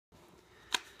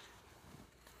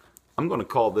I'm going to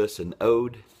call this an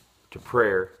ode to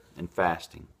prayer and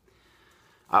fasting.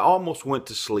 I almost went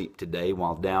to sleep today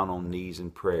while down on knees in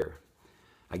prayer.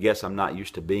 I guess I'm not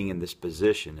used to being in this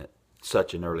position at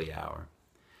such an early hour.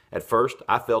 At first,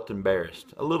 I felt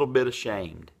embarrassed, a little bit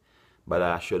ashamed, but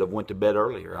I should have went to bed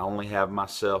earlier. I only have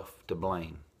myself to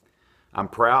blame. I'm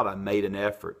proud I made an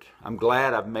effort. I'm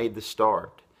glad I've made the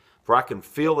start, for I can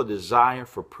feel the desire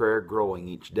for prayer growing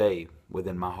each day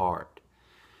within my heart.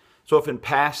 So if in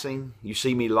passing you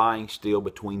see me lying still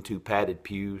between two padded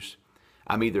pews,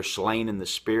 I'm either slain in the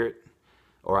spirit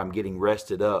or I'm getting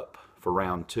rested up for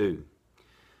round two.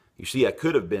 You see, I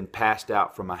could have been passed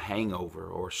out from a hangover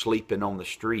or sleeping on the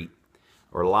street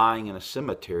or lying in a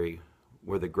cemetery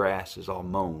where the grass is all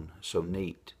mown so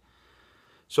neat.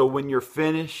 So when you're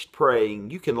finished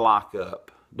praying, you can lock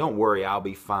up. Don't worry, I'll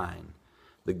be fine.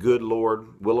 The good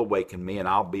Lord will awaken me and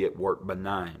I'll be at work by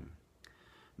 9.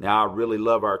 Now, I really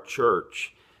love our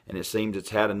church, and it seems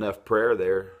it's had enough prayer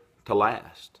there to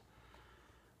last.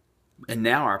 And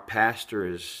now our pastor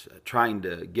is trying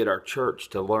to get our church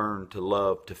to learn to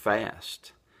love to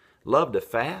fast. Love to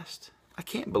fast? I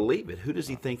can't believe it. Who does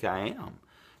he think I am?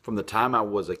 From the time I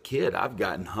was a kid, I've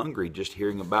gotten hungry just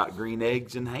hearing about green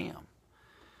eggs and ham.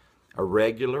 A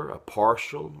regular, a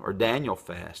partial, or Daniel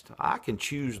fast. I can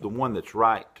choose the one that's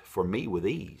right for me with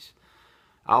ease.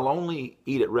 I'll only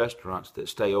eat at restaurants that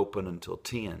stay open until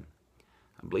 10.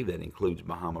 I believe that includes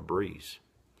Bahama Breeze.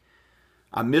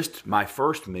 I missed my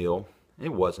first meal.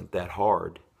 It wasn't that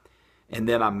hard. And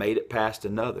then I made it past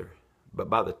another. But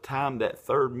by the time that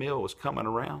third meal was coming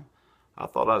around, I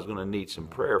thought I was going to need some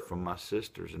prayer from my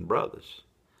sisters and brothers.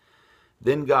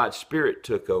 Then God's Spirit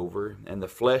took over, and the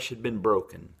flesh had been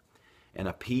broken, and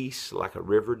a peace like a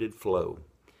river did flow.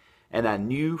 And I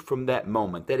knew from that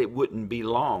moment that it wouldn't be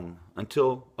long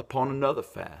until upon another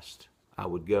fast I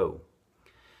would go.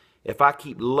 If I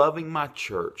keep loving my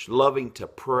church, loving to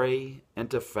pray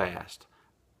and to fast,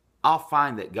 I'll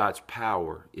find that God's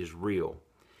power is real.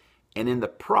 And in the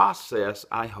process,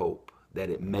 I hope that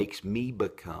it makes me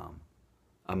become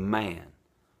a man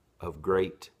of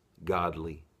great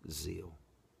godly zeal.